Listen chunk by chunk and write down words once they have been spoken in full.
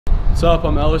What's up?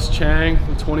 I'm Ellis Chang,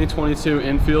 the 2022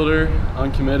 infielder,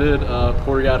 uncommitted,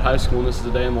 Porter High School, and this is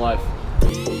a day in the life.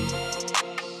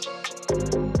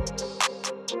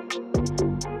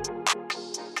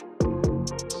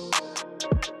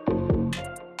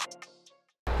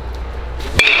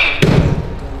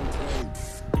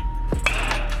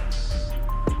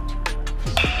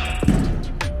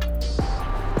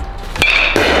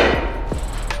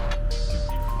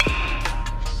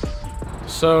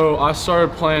 So I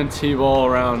started playing t-ball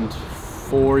around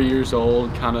 4 years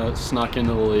old, kind of snuck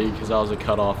into the league because I was a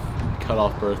cutoff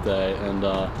birthday, and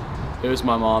it was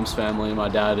my mom's family. My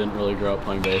dad didn't really grow up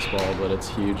playing baseball, but it's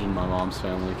huge in my mom's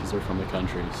family because they're from the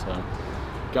country, so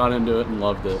got into it and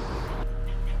loved it.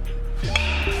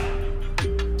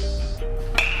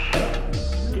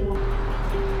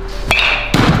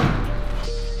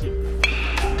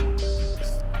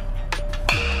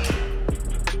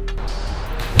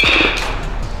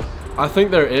 I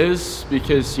think there is,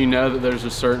 because you know that there's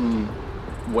a certain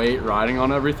weight riding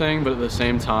on everything, but at the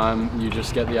same time you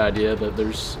just get the idea that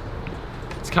it's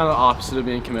kind of the opposite of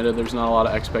being committed. There's not a lot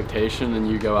of expectation, and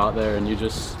you go out there and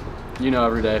you know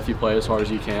every day if you play as hard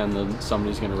as you can, then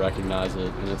somebody's going to recognize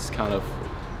it, and it's kind of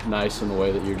nice in the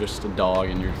way that you're just a dog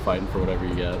and you're fighting for whatever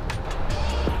you get.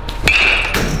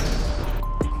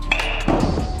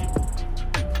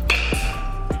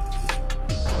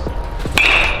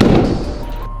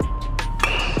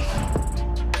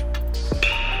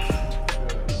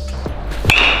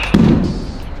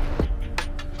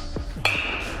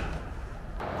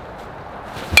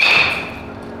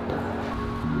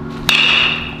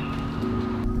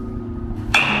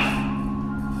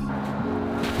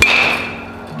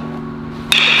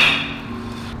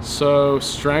 So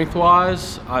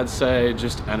strength-wise, I'd say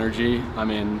just energy. I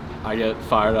mean, I get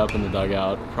fired up in the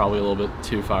dugout, probably a little bit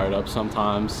too fired up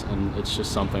sometimes, and it's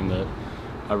just something that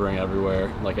I bring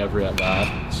everywhere, like every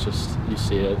at-bat. It's just, you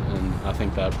see it, and I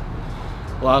think that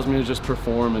allows me to just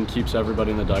perform and keeps everybody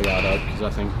in the dugout up, because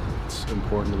I think it's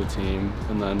important to the team.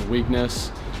 And then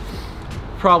weakness,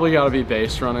 probably gotta be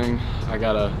base running. I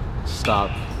gotta stop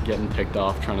getting picked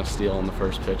off trying to steal on the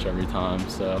first pitch every time,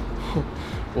 so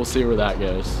we'll see where that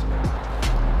goes.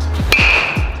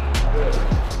 Good.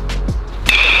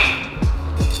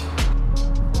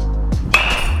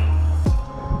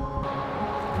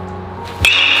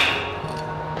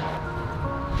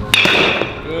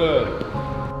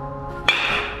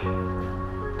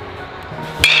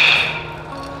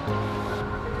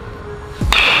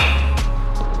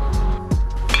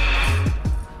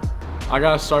 I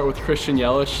gotta start with Christian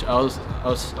Yelich. I was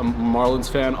a Marlins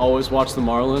fan, always watched the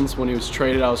Marlins. When he was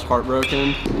traded, I was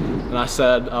heartbroken, and I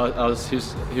said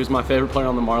he was my favorite player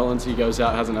on the Marlins. He goes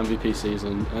out, has an MVP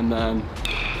season, and then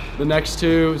the next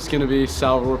two is gonna be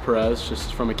Salvador Perez,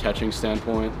 just from a catching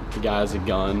standpoint. The guy has a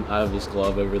gun. I have his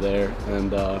glove over there,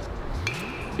 and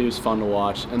he was fun to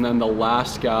watch. And then the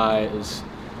last guy is,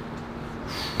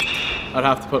 I'd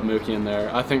have to put Mookie in there.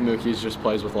 I think Mookie just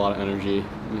plays with a lot of energy.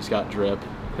 He's got drip.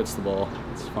 Hits the ball.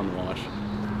 It's fun to watch.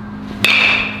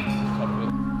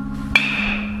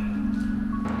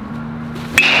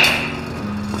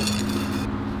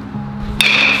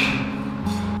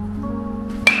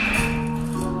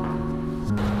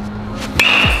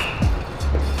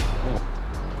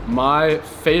 My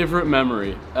favorite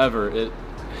memory ever.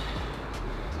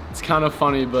 It's kind of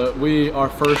funny, but our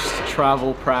first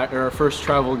travel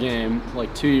game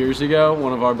like 2 years ago,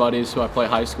 one of our buddies who I play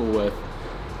high school with,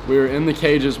 we were in the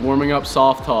cages warming up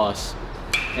soft toss,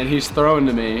 and he's throwing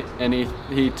to me, and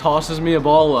he tosses me a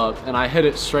ball up, and I hit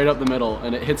it straight up the middle,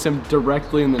 and it hits him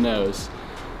directly in the nose.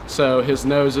 So his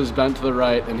nose is bent to the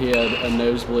right, and he had a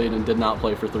nosebleed and did not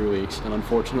play for 3 weeks. And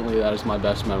unfortunately, that is my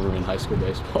best memory in high school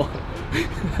baseball.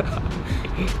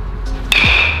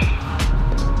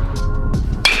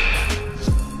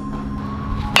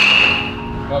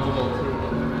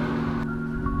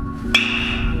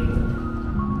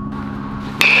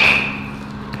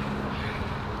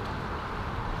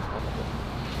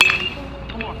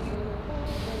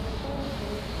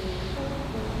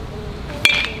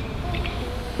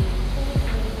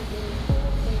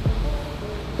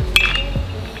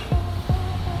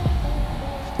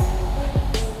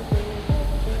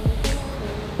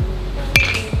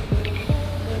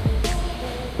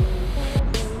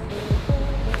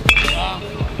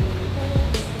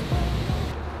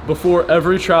 Before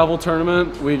every travel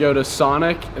tournament, we go to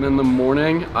Sonic, and in the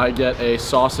morning, I get a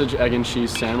sausage, egg, and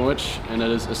cheese sandwich, and it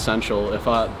is essential.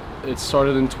 It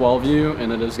started in 12U,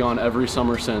 and it has gone every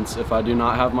summer since. If I do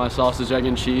not have my sausage, egg,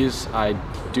 and cheese, I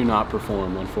do not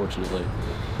perform, unfortunately.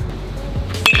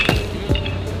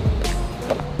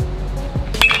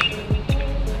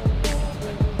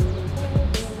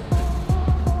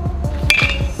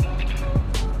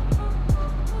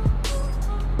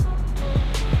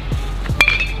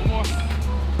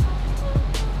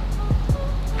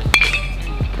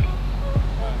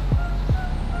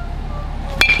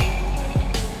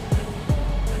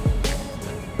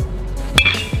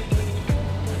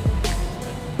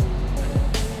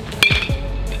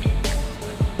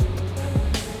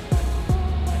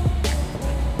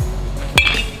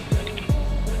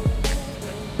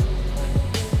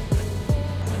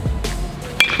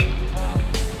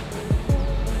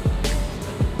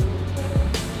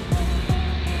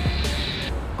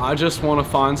 I just want to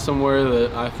find somewhere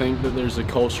that I think that there's a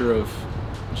culture of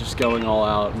just going all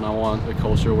out, and I want a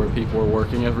culture where people are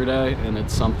working every day and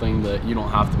it's something that you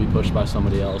don't have to be pushed by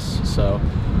somebody else. So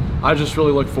I just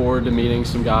really look forward to meeting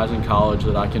some guys in college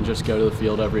that I can just go to the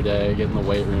field every day, get in the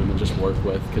weight room and just work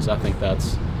with, because I think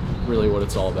that's really what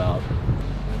it's all about.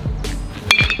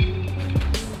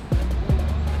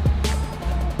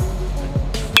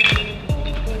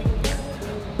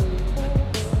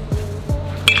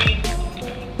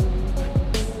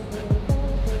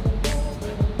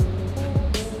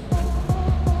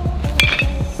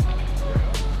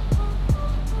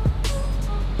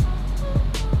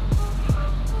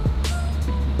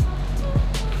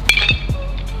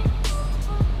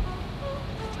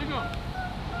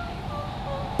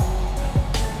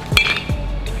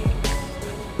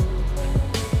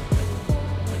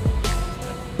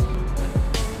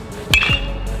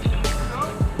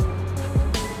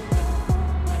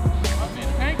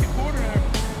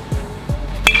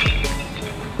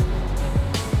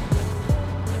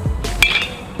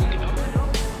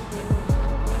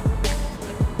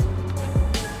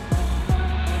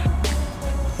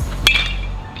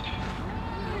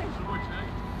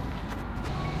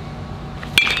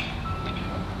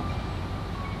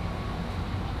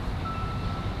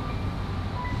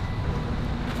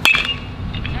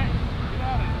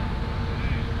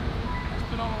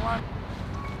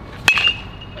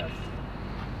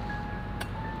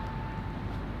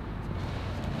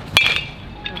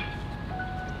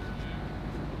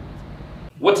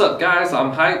 What's up guys,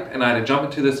 I'm Hype, and I had to jump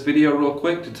into this video real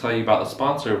quick to tell you about the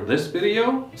sponsor of this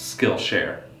video,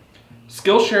 Skillshare.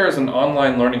 Skillshare is an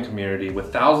online learning community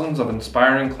with thousands of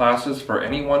inspiring classes for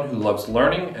anyone who loves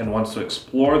learning and wants to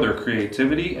explore their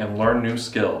creativity and learn new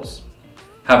skills.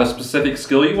 Have a specific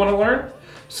skill you want to learn?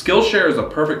 Skillshare is a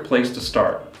perfect place to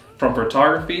start. From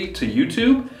photography to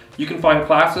YouTube, you can find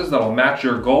classes that will match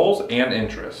your goals and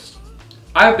interests.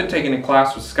 I have been taking a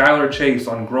class with Skylar Chase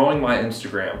on growing my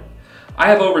Instagram. I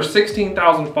have over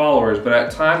 16,000 followers, but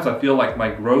at times I feel like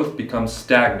my growth becomes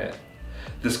stagnant.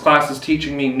 This class is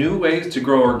teaching me new ways to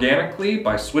grow organically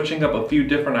by switching up a few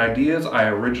different ideas I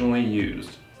originally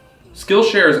used.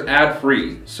 Skillshare is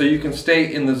ad-free, so you can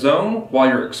stay in the zone while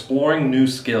you're exploring new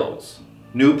skills.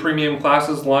 New premium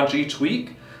classes launch each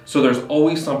week, so there's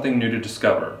always something new to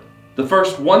discover. The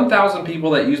first 1,000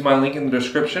 people that use my link in the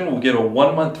description will get a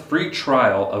 1-month free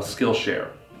trial of Skillshare.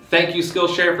 Thank you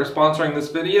Skillshare for sponsoring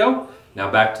this video. Now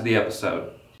back to the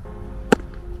episode.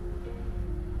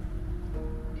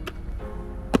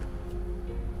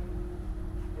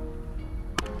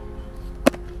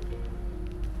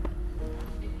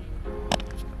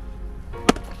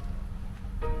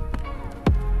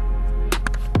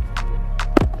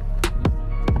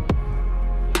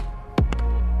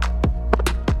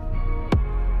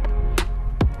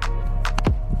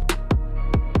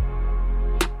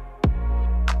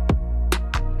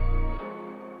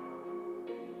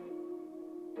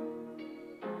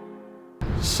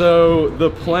 So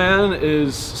the plan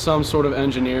is some sort of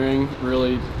engineering,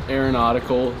 really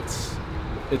aeronautical.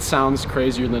 It sounds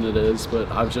crazier than it is, but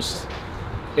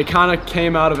it kind of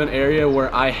came out of an area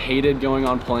where I hated going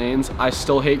on planes. I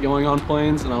still hate going on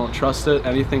planes and I don't trust it,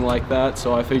 anything like that.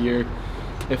 So I figure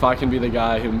if I can be the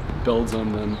guy who builds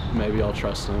them, then maybe I'll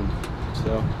trust them.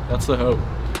 So that's the hope.